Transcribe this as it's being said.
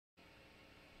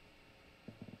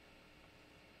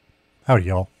Howdy,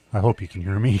 y'all. I hope you can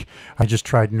hear me. I just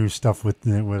tried new stuff with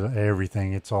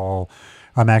everything.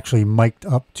 I'm actually mic'd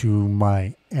up to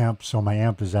my amp, so my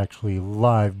amp is actually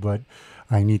live, but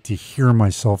I need to hear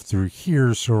myself through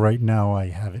here, so right now I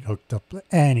have it hooked up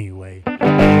anyway.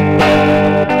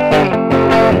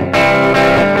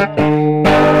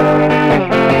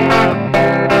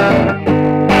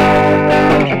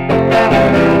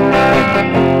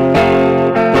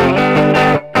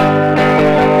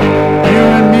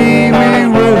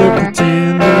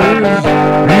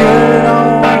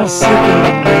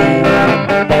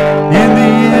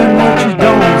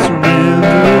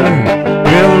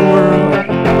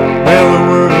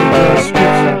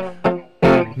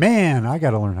 Man, I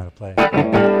gotta learn how to play.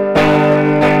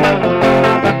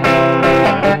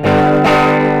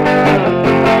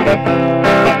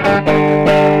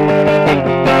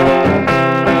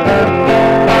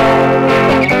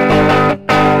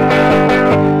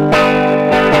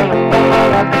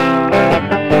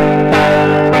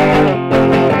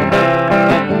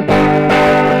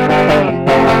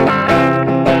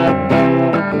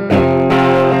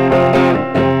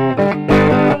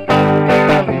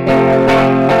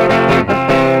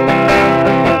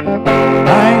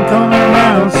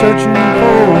 Searching for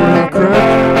a crutch,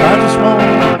 I just want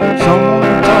someone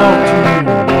to talk to,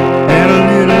 and a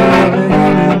little of a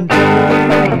human touch,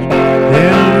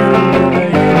 and a little of a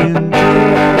human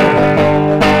touch.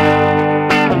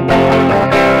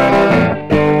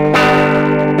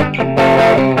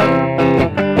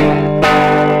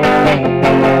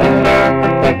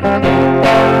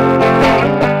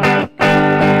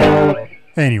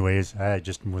 Anyways,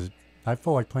 I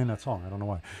felt like playing that song. I don't know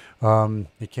why.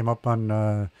 It came up on,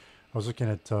 I was looking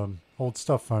at old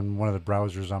stuff on one of the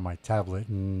browsers on my tablet,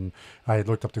 and I had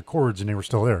looked up the chords, and they were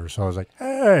still there. So I was like,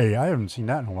 hey, I haven't seen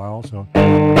that in a while. So.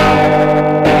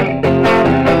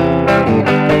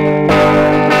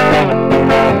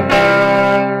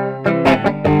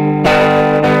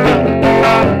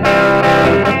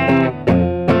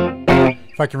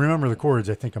 If I can remember the chords,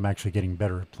 I think I'm actually getting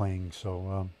better at playing.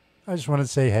 So I just wanted to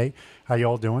say, hey, how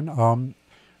y'all doing?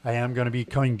 I am going to be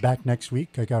coming back next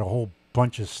week. I got a whole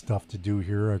bunch of stuff to do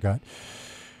here. I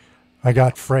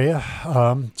got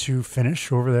Freyja to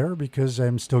finish over there because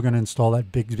I'm still going to install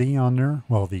that Bigsby on there.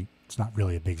 Well, it's not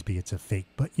really a Bigsby, it's a fake,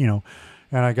 but you know.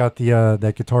 And I got the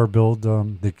that guitar build,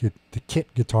 the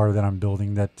kit guitar that I'm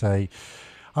building that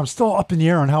I'm still up in the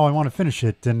air on how I want to finish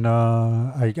it, and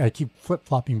I keep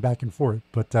flip-flopping back and forth.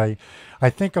 But I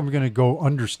think I'm going to go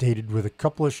understated with a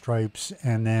couple of stripes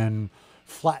and then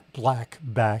flat black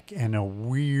back and a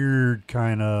weird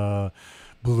kind of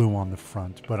blue on the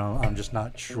front. But I'm just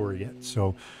not sure yet.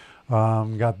 So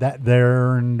got that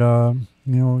there, and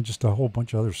you know, just a whole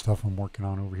bunch of other stuff I'm working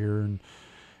on over here,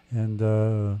 and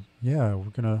yeah,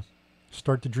 we're gonna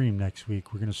start the dream next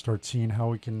week. We're gonna start seeing how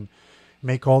we can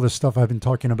make all this stuff I've been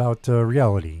talking about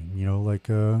reality, you know, like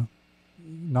a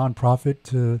non-profit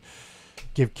to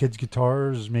give kids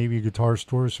guitars, maybe a guitar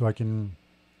store so I can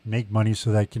make money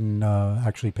so that I can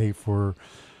actually pay for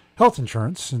health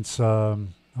insurance since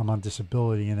I'm on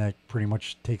disability, and that pretty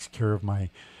much takes care of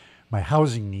my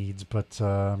housing needs, but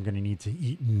I'm going to need to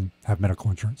eat and have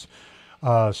medical insurance.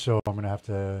 So I'm going to have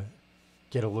to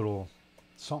get a little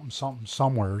something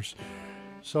somewheres.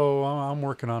 So I'm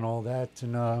working on all that,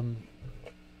 and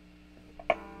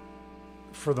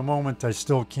for the moment, I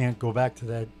still can't go back to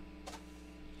that.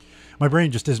 My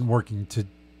brain just isn't working to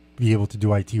be able to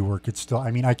do IT work. It's still, I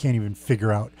mean, I can't even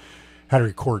figure out how to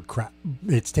record crap.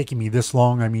 It's taking me this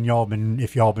long. I mean,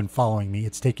 if y'all been following me,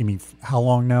 it's taken me how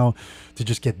long now to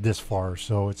just get this far.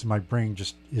 So it's, my brain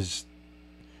just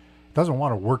doesn't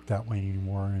want to work that way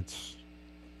anymore. It's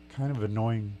kind of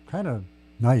annoying, kind of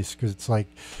nice, because it's like,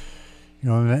 you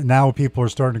know, now people are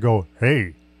starting to go,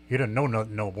 hey, you didn't know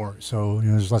nothing no more. So, you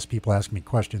know, there's less people asking me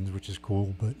questions, which is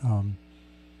cool, but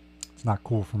it's not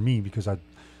cool for me because I'd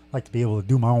like to be able to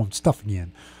do my own stuff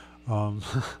again.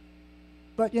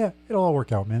 But yeah, it'll all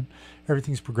work out, man.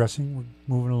 Everything's progressing. We're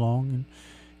moving along, and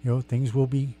you know, things will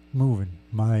be moving.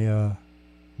 My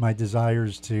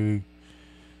desires to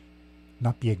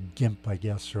not be a gimp, I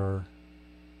guess, or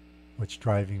what's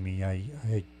driving me. I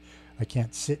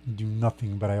can't sit and do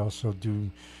nothing, but I also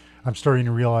do. I'm starting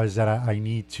to realize that I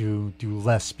need to do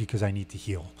less because I need to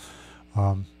heal.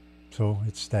 So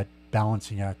it's that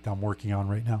balancing act I'm working on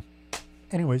right now.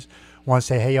 Anyways, want to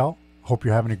say, hey y'all, hope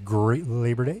you're having a great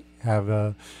Labor Day.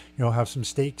 Have have some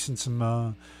steaks and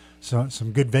some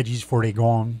good veggies before they go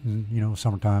on, and you know,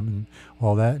 summertime and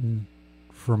all that. And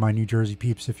for my New Jersey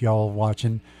peeps, if y'all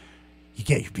watching, you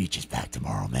get your beaches back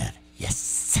tomorrow, man.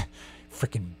 Yes,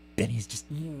 freaking Benny's just.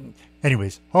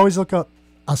 Anyways, always look up.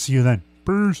 I'll see you then.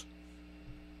 Peace.